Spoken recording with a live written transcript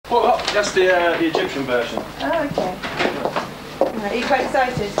Well, that's the Egyptian version. Oh, okay. Right, are you quite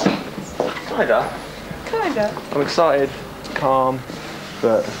excited? Kinda. Kinda. I'm excited, calm,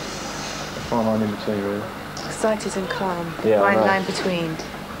 but a fine line in between, really. Excited and calm. Yeah, Fine line between.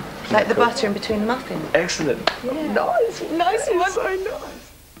 Like the butter in between the muffins. Excellent. Yeah. Nice. Nice one. So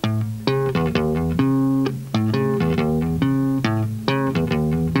nice.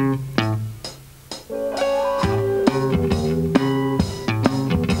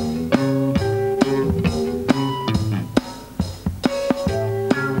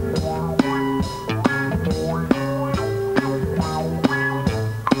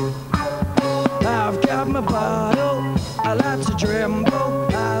 I've got my bottle, I like to tremble,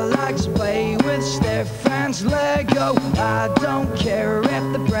 I like to play with Stefan's Lego. I don't care if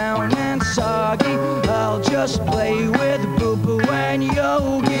they're brown and soggy, I'll just play with Boo Boo and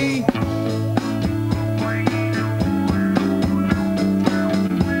Yogi.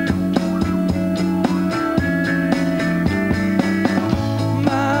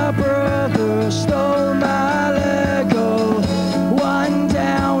 My brother stole my Lego, one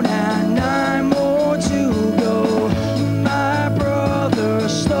down and 9 more to go. My brother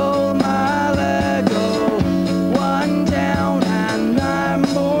stole my Lego, one down and 9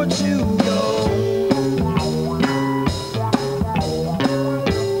 more to go.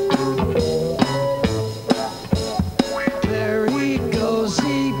 There he goes,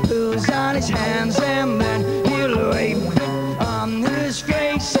 he pulls on his hands and then he'll wipe it on his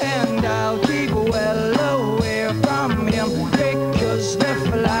face, and I'll keep well away from him because the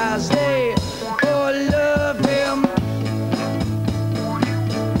flies, they all love him.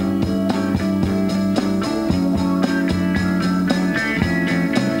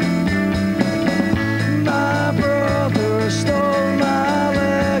 My brother stole my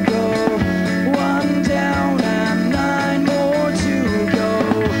Lego, one down and 9 more to go.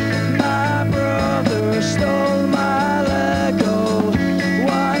 My brother stole my Lego,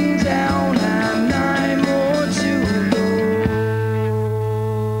 one down and 9 more to go.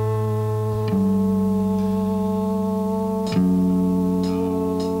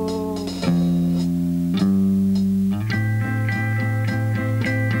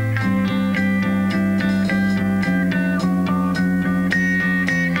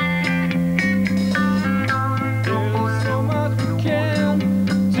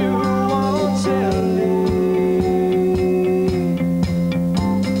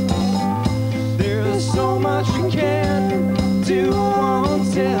 There's so much we can do on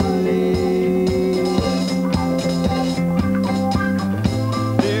telly.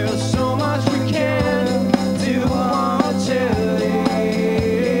 There's so much we can do on telly.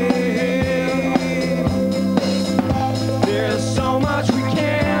 There's so much we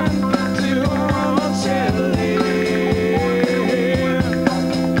can do on telly.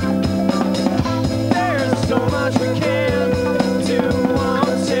 There's so much we can do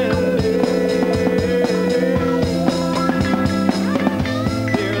on telly. There's so much we can do on telly.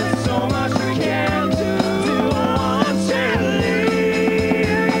 There's so much we can do on telly.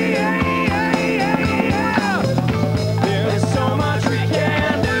 There's so much we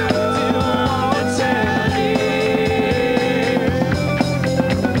can do on telly.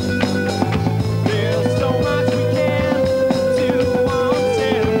 There's so much we can do on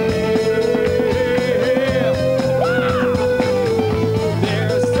telly.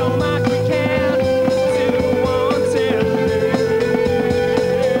 There's so much we can do on telly.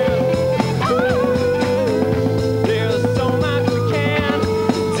 There's so much we can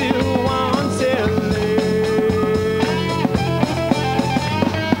do on telly.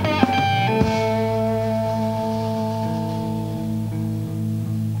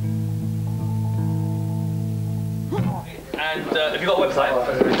 And have you got a website?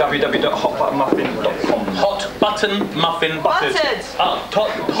 www.hotbuttonmuffin.com. Hot button muffin buttered. Buttered. Hot,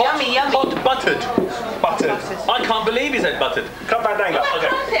 Yummy, yummy. Hot buttered. Buttered. I can't believe he said buttered. Clubb Bandanga. Okay.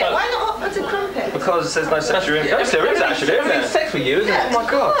 Crumpet. so- Why not hot buttered crumpet? Because there's no sexual interest. There is actually, isn't Everything's there? sex with you, isn't it? Oh my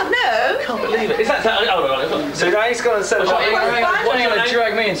god. Oh, no. I can't believe it. Is that? Oh, right. So now he's gone and said, What's your name? What's What's your name?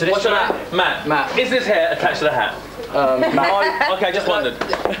 drag me into this. What's your name? Matt. Matt. Is this hair attached to the hat? Okay, just wondered.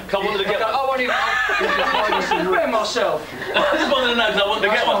 'Cause I wanted to get one. I won't even. I wear myself. I just wanted to know because I wanted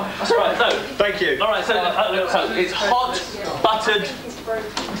to get one. Right, so. thank you. All right, so it's hot buttered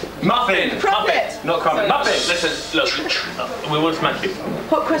muffin. Crumpet. Not crumpet. Muffin. Listen, look, we will smack you.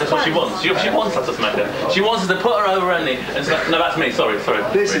 What Chris That's what she wants. She wants us to smack her. She wants us to put her over her knee and say, no, that's me. Sorry.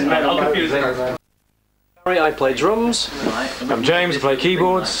 This is I'm confusing. I play drums. I'm James, I play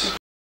keyboards.